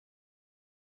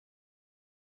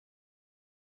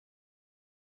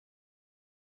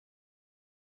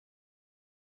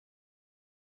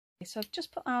So I've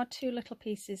just put our 2 little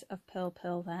pieces of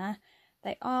pearl there.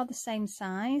 They are the same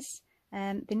size.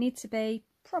 They need to be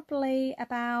probably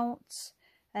about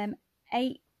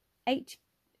 8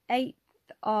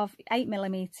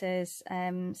 millimeters,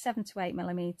 7 to 8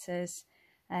 millimeters,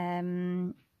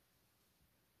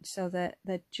 so that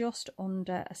they're just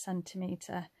under a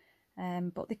centimetre,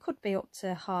 but they could be up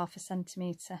to half a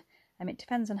centimetre. It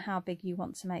depends on how big you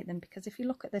want to make them, because if you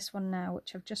look at this one now,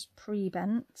 which I've just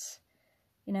pre-bent,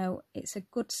 you know, it's a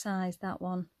good size, that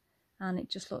one, and it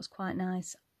just looks quite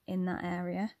nice in that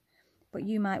area. But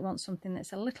you might want something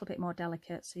that's a little bit more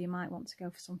delicate, so you might want to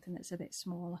go for something that's a bit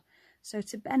smaller. So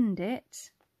to bend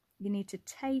it, you need to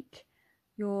take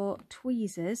your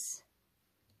tweezers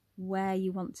where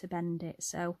you want to bend it.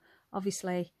 So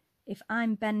obviously, if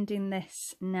I'm bending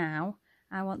this now,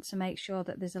 I want to make sure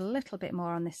that there's a little bit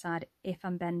more on this side if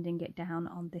I'm bending it down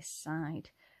on this side.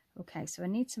 Okay, so I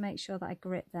need to make sure that I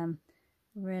grip them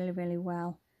really, really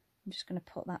well. I'm just going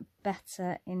to put that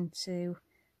better into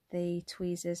the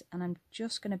tweezers, and I'm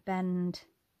just going to bend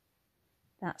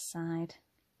that side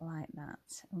like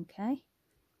that. Okay,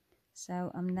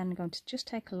 so I'm then going to just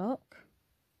take a look,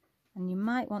 and you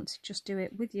might want to just do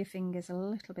it with your fingers a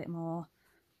little bit more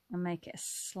and make it a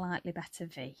slightly better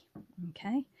V.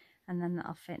 Okay, and then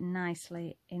that'll fit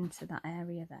nicely into that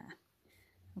area there.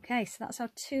 Okay, so that's our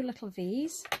 2 little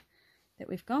V's that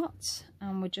we've got,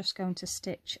 and we're just going to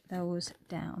stitch those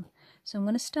down. So I'm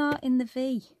going to start in the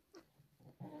V.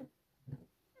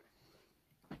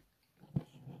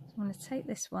 I'm going to take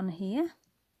this one here,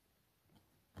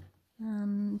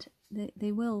 and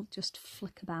they will just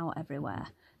flick about everywhere,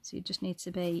 so you just need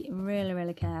to be really,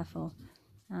 really careful.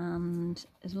 And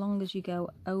as long as you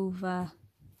go over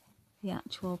the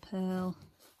actual pearl,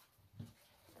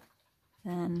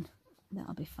 then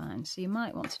that'll be fine. So you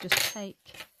might want to just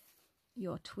take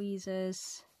your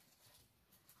tweezers,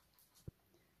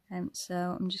 and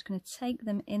so I'm just going to take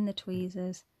them in the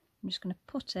tweezers. I'm just going to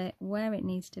put it where it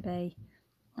needs to be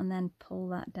and then pull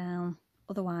that down.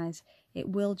 Otherwise it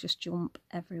will just jump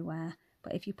everywhere,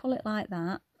 but if you pull it like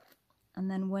that,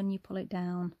 and then when you pull it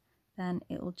down, then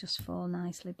it will just fall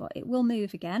nicely, but it will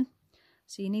move again.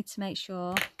 So you need to make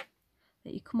sure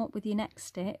that you come up with your next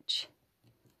stitch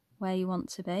where you want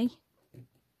to be.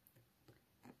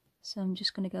 So I'm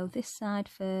just going to go this side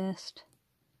first,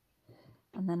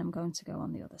 and then I'm going to go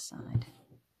on the other side.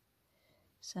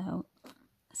 So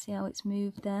see how it's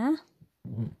moved there?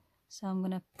 So I'm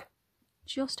going to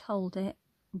just hold it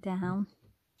down,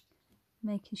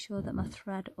 making sure that my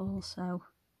thread also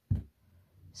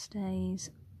stays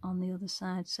on the other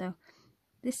side. So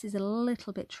this is a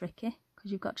little bit tricky,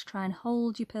 because you've got to try and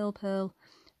hold your pearl,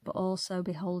 but also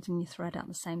be holding your thread at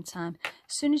the same time.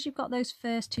 As soon as you've got those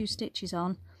first 2 stitches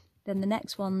on, then the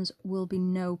next ones will be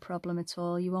no problem at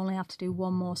all. You only have to do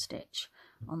 1 more stitch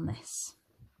on this.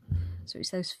 So it's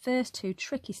those first 2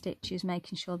 tricky stitches,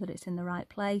 making sure that it's in the right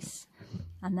place,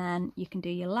 and then you can do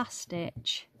your last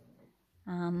stitch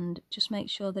and just make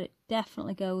sure that it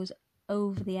definitely goes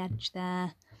over the edge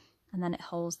there, and then it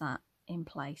holds that in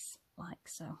place like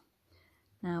so.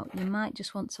 Now you might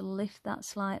just want to lift that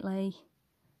slightly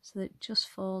so that it just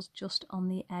falls just on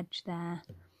the edge there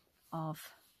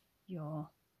of your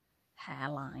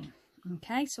hairline.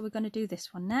 Okay, so we're going to do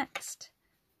this one next.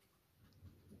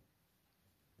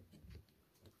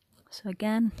 So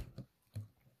again, I'm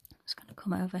just going to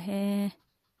come over here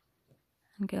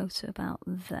and go to about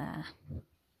there.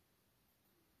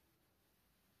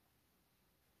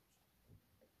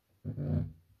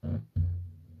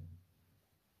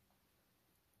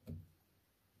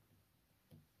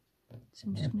 So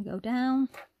I'm just going to go down.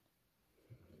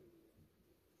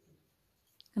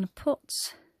 I'm going to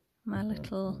put my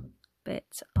little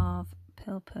bit of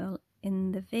pearl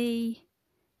in the V,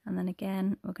 and then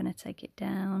again we're going to take it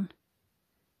down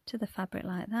to the fabric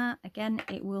like that. Again,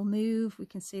 it will move. We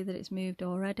can see that it's moved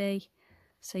already,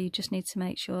 so you just need to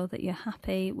make sure that you're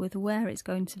happy with where it's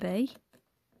going to be.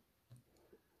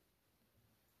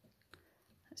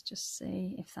 Let's just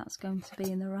see if that's going to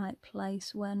be in the right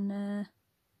place when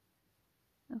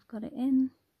I've got it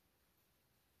in.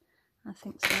 I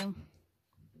think so.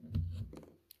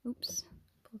 Oops,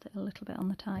 pulled it a little bit on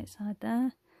the tight side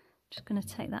there. Just going to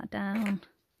take that down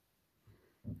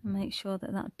and make sure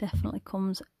that that definitely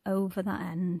comes over that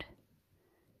end,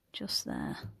 just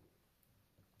there,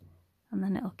 and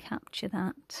then it'll capture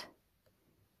that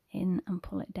in and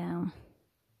pull it down.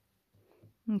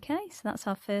 Okay, so that's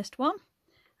our first one.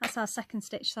 That's our second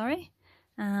stitch, sorry,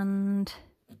 and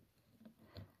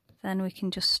then we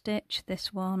can just stitch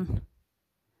this one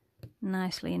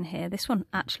nicely in here. This one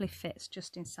actually fits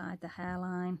just inside the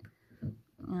hairline.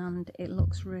 and it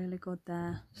looks really good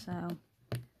there. So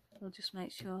we'll just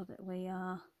make sure that we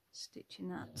are stitching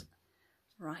that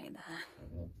right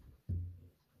there.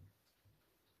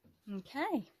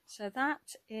 Okay, so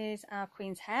that is our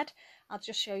queen's head. I'll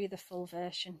just show you the full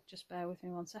version. Just bear with me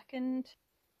 1 second.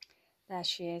 There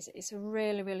she is. It's a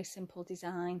really, really simple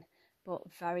design, but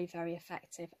very, very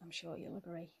effective. I'm sure you'll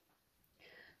agree.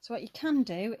 So what you can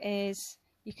do is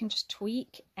you can just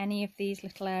tweak any of these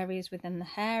little areas within the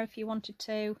hair if you wanted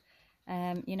to.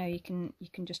 You know, you can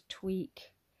just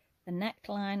tweak the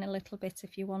neckline a little bit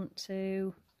if you want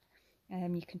to.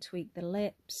 You can tweak the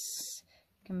lips.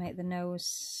 You can make the nose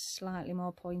slightly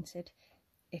more pointed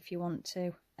if you want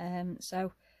to.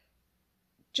 So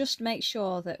just make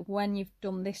sure that when you've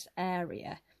done this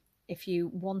area, if you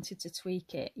wanted to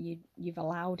tweak it, you've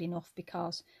allowed enough,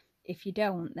 because if you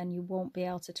don't, then you won't be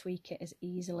able to tweak it as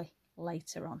easily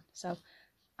later on. So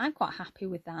I'm quite happy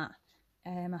with that.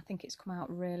 I think it's come out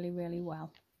really, really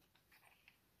well.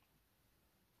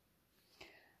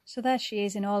 So there she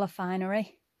is in all her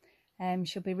finery.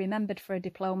 She'll be remembered for her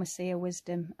diplomacy, her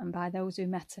wisdom, and by those who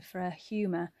met her for her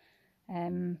humour.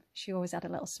 She always had a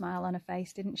little smile on her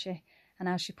face, didn't she? And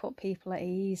how she put people at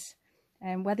ease.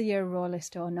 Whether you're a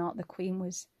royalist or not, the Queen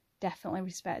was definitely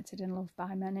respected and loved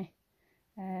by many.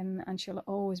 And she'll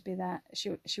always be there.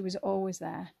 She was always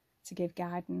there to give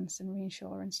guidance and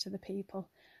reassurance to the people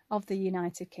of the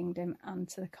United Kingdom and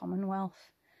to the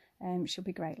Commonwealth. She'll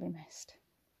be greatly missed.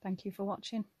 Thank you for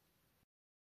watching.